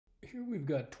here we've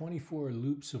got 24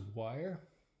 loops of wire.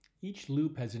 Each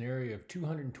loop has an area of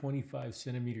 225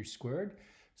 centimeters squared.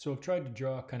 So I've tried to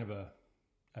draw kind of a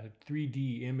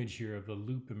 3D image here of a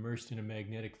loop immersed in a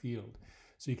magnetic field.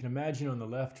 So you can imagine on the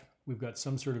left, we've got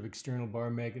some sort of external bar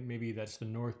magnet. Maybe that's the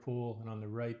North Pole, and on the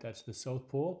right, that's the South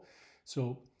Pole.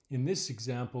 So in this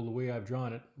example, the way I've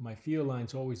drawn it, my field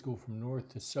lines always go from north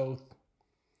to south,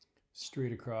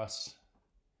 straight across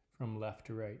from left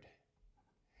to right.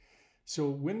 So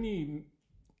when the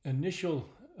initial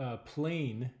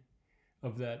plane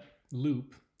of that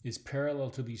loop is parallel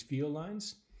to these field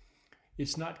lines,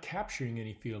 it's not capturing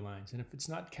any field lines. And if it's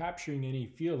not capturing any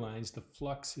field lines, the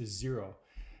flux is zero.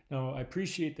 Now, I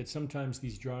appreciate that sometimes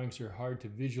these drawings are hard to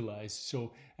visualize.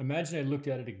 So imagine I looked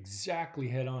at it exactly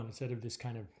head on instead of this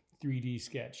kind of 3D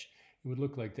sketch. It would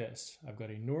look like this. I've got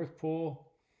a North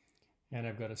Pole and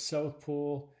I've got a South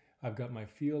Pole. I've got my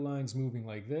field lines moving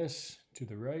like this to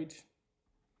the right.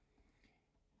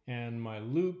 And my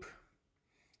loop,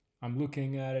 I'm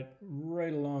looking at it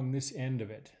right along this end of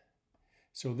it.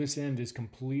 So this end is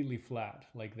completely flat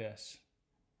like this.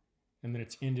 And then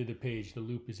it's into the page. The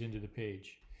loop is into the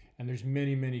page. And there's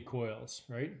many, many coils,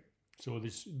 right? So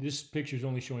this picture is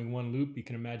only showing one loop. You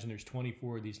can imagine there's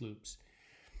 24 of these loops.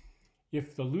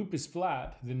 If the loop is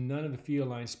flat, then none of the field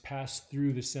lines pass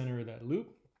through the center of that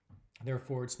loop.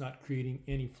 Therefore, it's not creating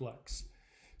any flux.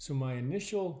 So my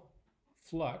initial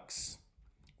flux,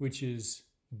 which is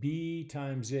B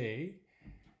times A,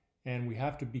 and we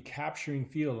have to be capturing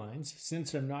field lines.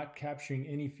 Since I'm not capturing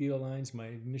any field lines, my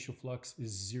initial flux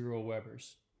is 0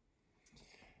 Weber's.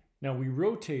 Now we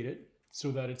rotate it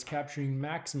so that it's capturing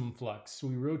maximum flux. So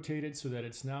we rotate it so that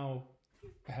it's now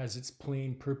has its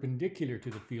plane perpendicular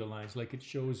to the field lines, like it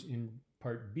shows in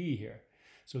part B here.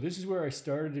 So this is where I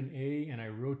started in A and I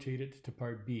rotate it to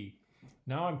part B.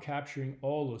 Now I'm capturing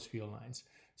all those field lines.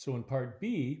 So in part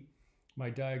B, my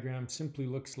diagram simply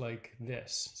looks like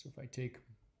this. So if I take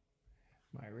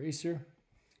my eraser,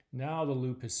 now the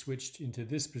loop has switched into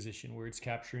this position where it's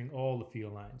capturing all the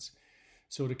field lines.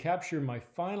 So to capture my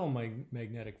final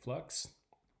magnetic flux,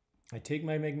 I take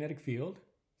my magnetic field,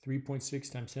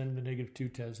 3.6 times 10 to the negative 2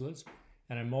 Teslas,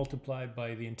 and I multiply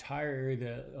by the entire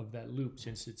area of that loop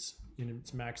since it's in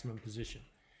its maximum position.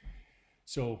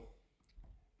 So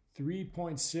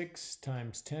 3.6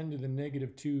 times 10 to the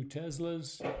negative 2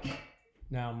 Teslas.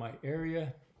 Now my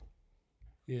area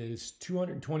is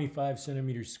 225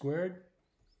 centimeters squared.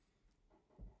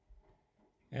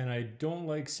 And I don't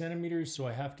like centimeters, so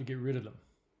I have to get rid of them.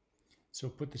 So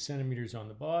put the centimeters on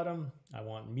the bottom. I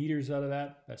want meters out of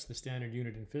that. That's the standard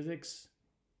unit in physics.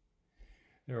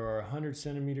 There are 100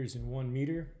 centimeters in 1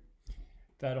 meter.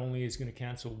 That only is going to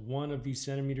cancel one of these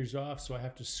centimeters off, so I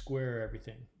have to square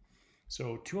everything.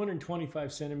 So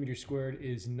 225 centimeters squared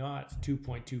is not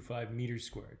 2.25 meters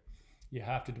squared. You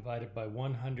have to divide it by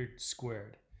 100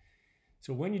 squared.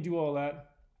 So when you do all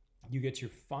that, you get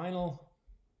your final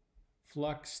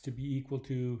flux to be equal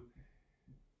to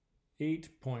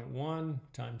 8.1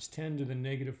 times 10 to the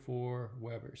negative 4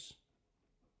 Weber's.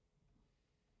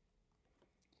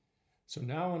 So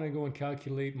now when I go and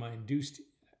calculate my induced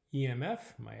EMF,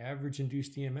 my average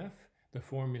induced EMF, the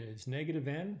formula is negative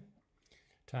N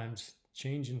times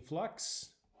change in flux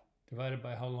divided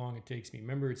by how long it takes me.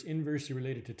 Remember, it's inversely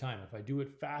related to time. If I do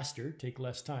it faster, take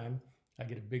less time, I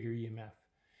get a bigger EMF.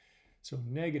 So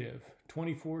negative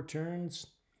 24 turns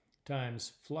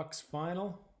times flux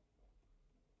final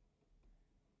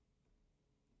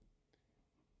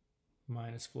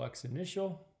minus flux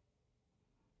initial,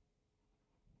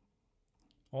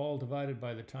 all divided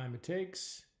by the time it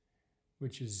takes,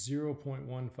 which is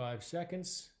 0.15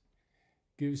 seconds,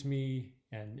 gives me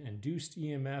an induced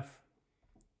EMF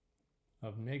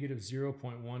of negative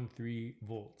 0.13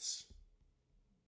 volts.